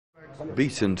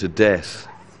Beaten to death.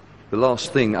 The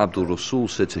last thing Abdul Rasul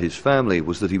said to his family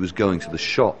was that he was going to the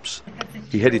shops.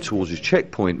 He headed towards his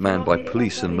checkpoint manned by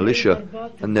police and militia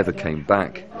and never came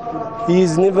back. He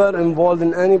is never involved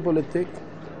in any politics.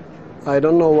 I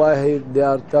don't know why they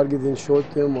are targeting short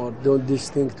him or do this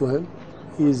thing to him.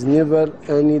 He is never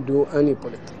do any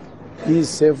politics. He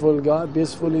is faithful guy,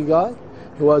 peaceful guy.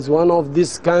 He was one of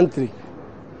this country,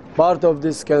 part of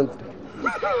this country.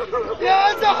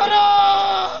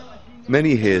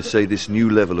 Many here say this new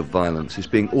level of violence is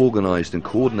being organized and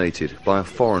coordinated by a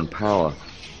foreign power.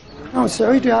 Now,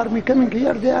 Saudi army coming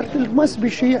here, they are must be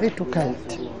Shia to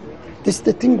cult. This is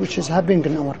the thing which is happening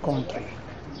in our country.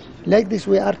 Like this,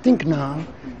 we are thinking now,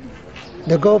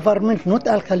 the government, not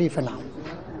Al Khalifa now.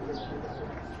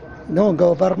 No,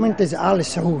 government is Al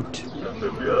Saud.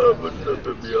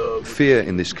 Fear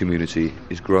in this community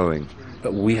is growing.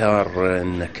 We are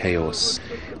in chaos.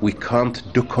 We can't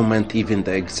document even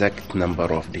the exact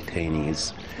number of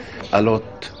detainees. A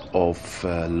lot of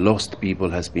lost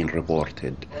people has been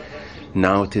reported.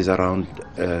 Now it is around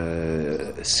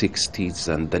 60s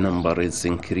and the number is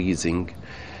increasing.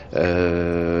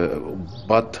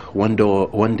 But one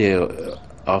day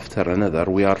after another,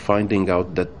 we are finding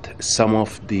out that some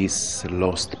of these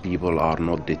lost people are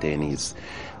not detainees.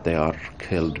 They are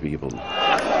killed people.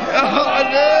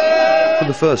 For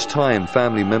the first time,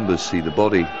 family members see the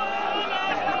body.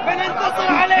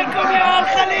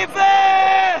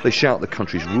 They shout the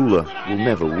country's ruler will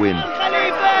never win.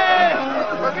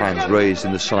 Hands raised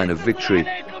in the sign of victory,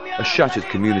 a shattered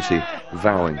community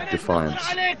vowing defiance.